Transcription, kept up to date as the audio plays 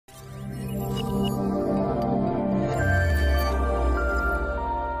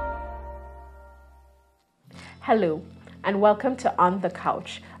Hello, and welcome to On the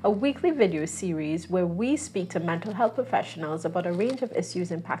Couch, a weekly video series where we speak to mental health professionals about a range of issues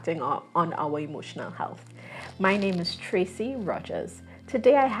impacting on our emotional health. My name is Tracy Rogers.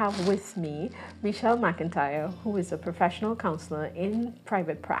 Today I have with me Michelle McIntyre, who is a professional counselor in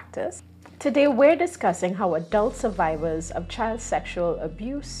private practice. Today we're discussing how adult survivors of child sexual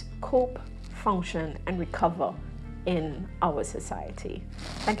abuse cope, function, and recover in our society.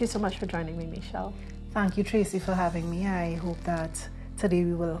 Thank you so much for joining me, Michelle. Thank you, Tracy, for having me. I hope that today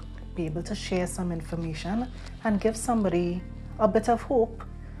we will be able to share some information and give somebody a bit of hope,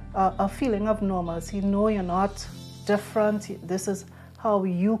 a feeling of normalcy. No, you're not different. This is how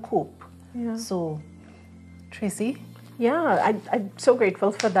you cope. Yeah. So, Tracy? Yeah, I'm so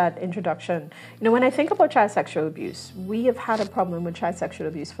grateful for that introduction. You know, when I think about child sexual abuse, we have had a problem with child sexual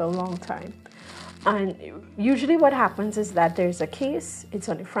abuse for a long time. And usually what happens is that there's a case, it's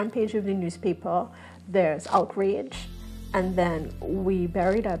on the front page of the newspaper, there's outrage, and then we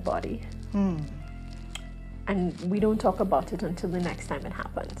bury that body. And we don't talk about it until the next time it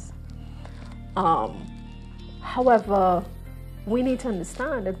happens. However, we need to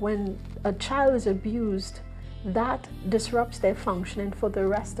understand that when a child is abused, that disrupts their functioning for the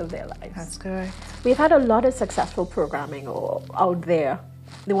rest of their lives. That's correct. We've had a lot of successful programming out there.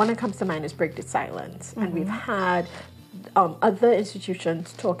 The one that comes to mind is Break the Silence. And we've had other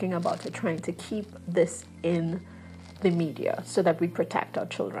institutions talking about it, trying to keep this in the media so that we protect our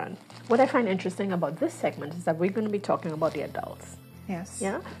children. What I find interesting about this segment is that we're going to be talking about the adults. Yes.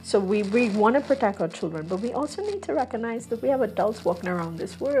 Yeah. So we want to protect our children, but we also need to recognize that we have adults walking around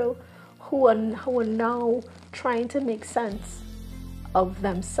this world who are now trying to make sense of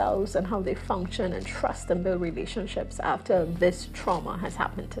themselves and how they function and trust and build relationships after this trauma has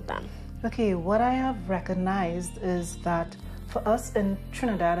happened to them. Okay, what I have recognized is that for us in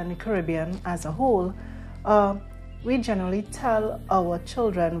Trinidad and the Caribbean as a whole, we generally tell our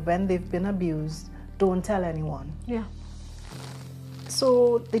children when they've been abused, don't tell anyone. Yeah.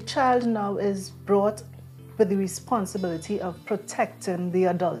 So the child now is brought with the responsibility of protecting the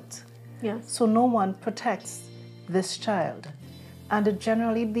adult. Yes. So no one protects this child. And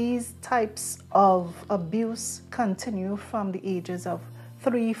generally these types of abuse continue from the ages of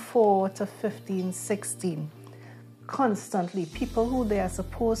 3, 4 to 15, 16. Constantly, people who they are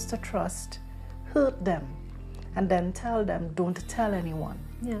supposed to trust hurt them and then tell them, don't tell anyone.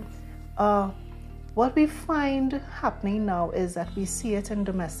 Yes. What we find happening now is that we see it in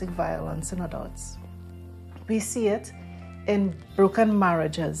domestic violence in adults. We see it in broken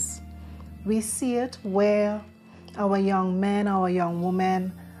marriages. We see it where our young men, our young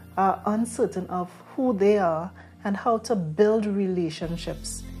women are uncertain of who they are and how to build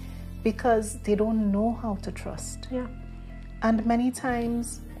relationships because they don't know how to trust. Yeah. And many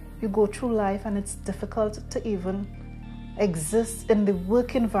times you go through life and it's difficult to even exist in the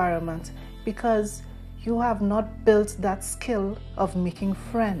work environment because you have not built that skill of making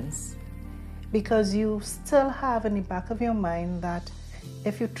friends, because you still have in the back of your mind that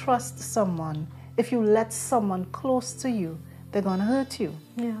if you trust someone, if you let someone close to you, they're gonna hurt you.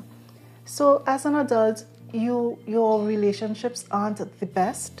 Yeah. So as an adult, your relationships aren't the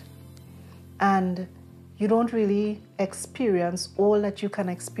best, and you don't really experience all that you can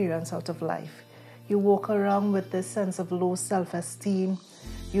experience out of life. You walk around with this sense of low self-esteem.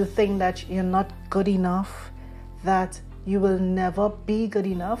 You think that you're not good enough, that you will never be good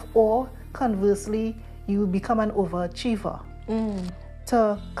enough, or conversely, you become an overachiever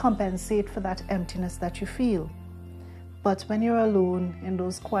to compensate for that emptiness that you feel. But when you're alone in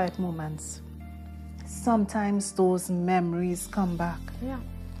those quiet moments, sometimes those memories come back. Yeah.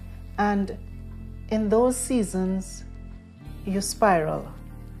 And in those seasons, you spiral.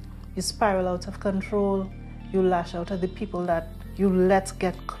 You spiral out of control. You lash out at the people that you let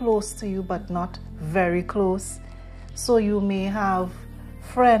get close to you, but not very close. So you may have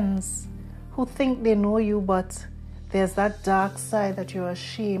friends who think they know you, but there's that dark side that you're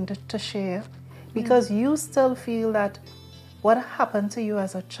ashamed to share because you still feel that what happened to you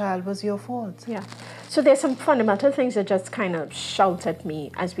as a child was your fault. Yeah. So there's some fundamental things that just kind of shout at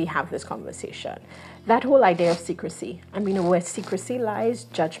me as we have this conversation. That whole idea of secrecy. I mean, where secrecy lies,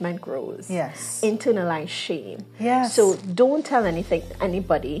 judgment grows. Yes. Internalized shame. Yes. So don't tell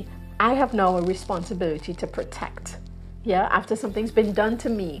anybody. I have now a responsibility to protect. Yeah, after something's been done to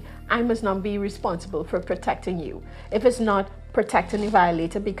me, I must not be responsible for protecting you. If it's not protecting the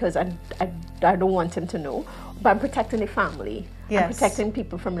violator because I don't want him to know, but I'm protecting the family. Yes. I'm protecting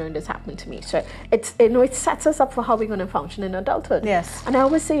people from knowing this happened to me. So it's, it sets us up for how we're going to function in adulthood. Yes. And I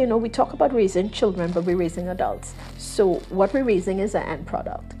always say, we talk about raising children, but we're raising adults. So what we're raising is an end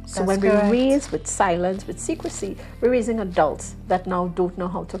product. So That's when correct. we raise with silence, with secrecy, we're raising adults that now don't know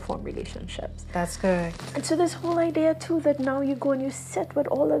how to form relationships. That's correct. And so this whole idea too that now you go and you sit with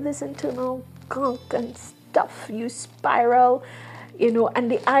all of this internal gunk and stuff, you spiral, and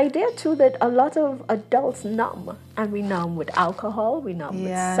the idea too that a lot of adults numb, and we numb with alcohol, we numb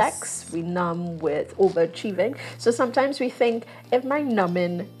Yes. with sex, we numb with overachieving. So sometimes we think if my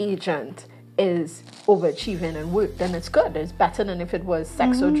numbing agent is overachieving and work, then it's good, it's better than if it was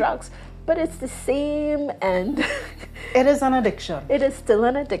sex or drugs. But it's the same, and It is an addiction. it is still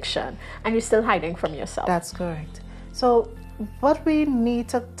an addiction, and you're still hiding from yourself. That's correct. So what we need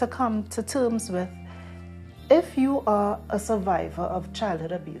to come to terms with, if you are a survivor of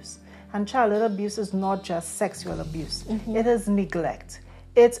childhood abuse, and childhood abuse is not just sexual abuse, it is neglect.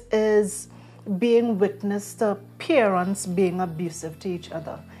 It is being witness to parents being abusive to each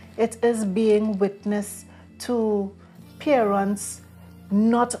other. It is being witness to parents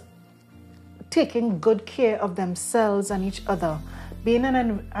not taking good care of themselves and each other, being in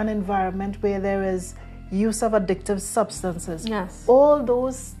an environment where there is use of addictive substances. Yes. All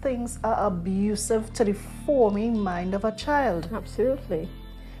those things are abusive to the forming mind of a child. Absolutely.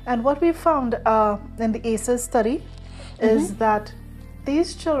 And what we found in the ACEs study is that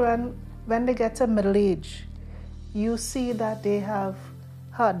these children, when they get to middle age, you see that they have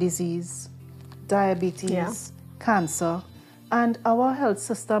heart disease, diabetes, cancer, and our health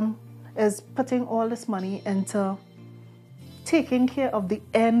system is putting all this money into taking care of the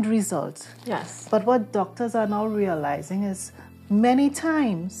end result. Yes. But what doctors are now realizing is many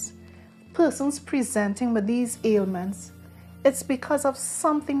times persons presenting with these ailments, it's because of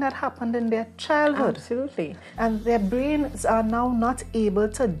something that happened in their childhood. Absolutely. And their brains are now not able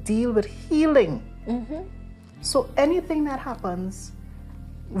to deal with healing. So anything that happens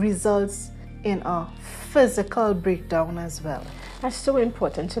results in a physical breakdown as well. That's so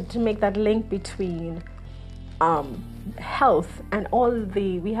important to make that link between health and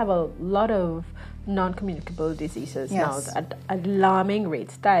we have a lot of non-communicable diseases Yes. now at alarming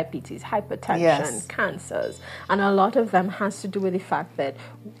rates: diabetes, hypertension, Yes. cancers, and a lot of them has to do with the fact that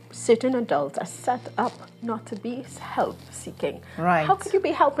certain adults are set up not to be help seeking. Right. How could you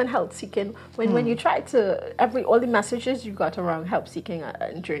be help and health seeking when you try to all the messages you got around help seeking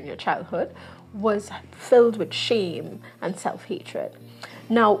during your childhood was filled with shame and self-hatred?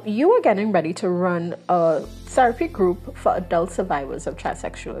 Now, you are getting ready to run a therapy group for adult survivors of child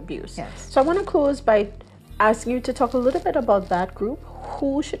sexual abuse. Yes. So I want to close by asking you to talk a little bit about that group,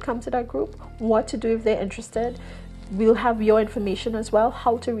 who should come to that group, what to do if they're interested. We'll have your information as well,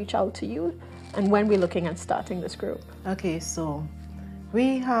 how to reach out to you, and when we're looking at starting this group. Okay, so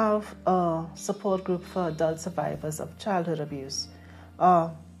we have a support group for adult survivors of childhood abuse.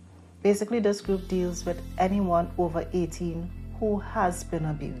 Basically, this group deals with anyone over 18 who has been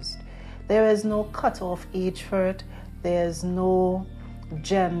abused. There is no cutoff age for it. There is no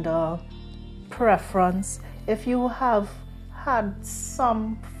gender preference. If you have had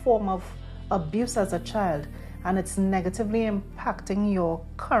some form of abuse as a child and it's negatively impacting your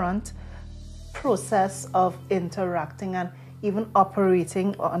current process of interacting and even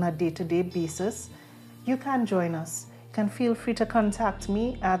operating on a day-to-day basis, you can join us. You can feel free to contact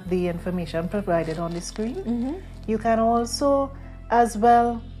me at the information provided on the screen. You can also as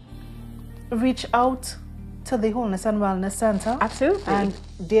well reach out to the Wholeness and Wellness Center. Absolutely. And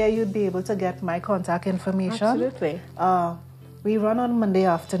there you'd be able to get my contact information. Absolutely. We run on Monday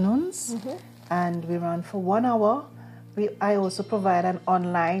afternoons and we run for 1 hour. I also provide an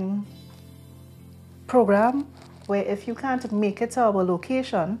online program where if you can't make it to our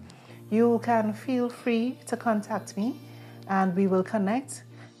location, you can feel free to contact me and we will connect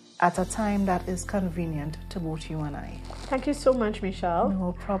at a time that is convenient to both you and I. Thank you so much, Michelle.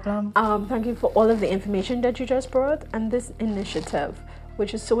 No problem. Thank you for all of the information that you just brought and this initiative,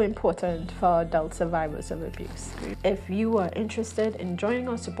 which is so important for adult survivors of abuse. If you are interested in joining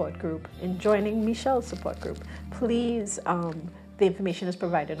our support group, in joining Michelle's support group, please, the information is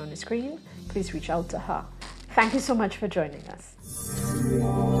provided on the screen. Please reach out to her. Thank you so much for joining us.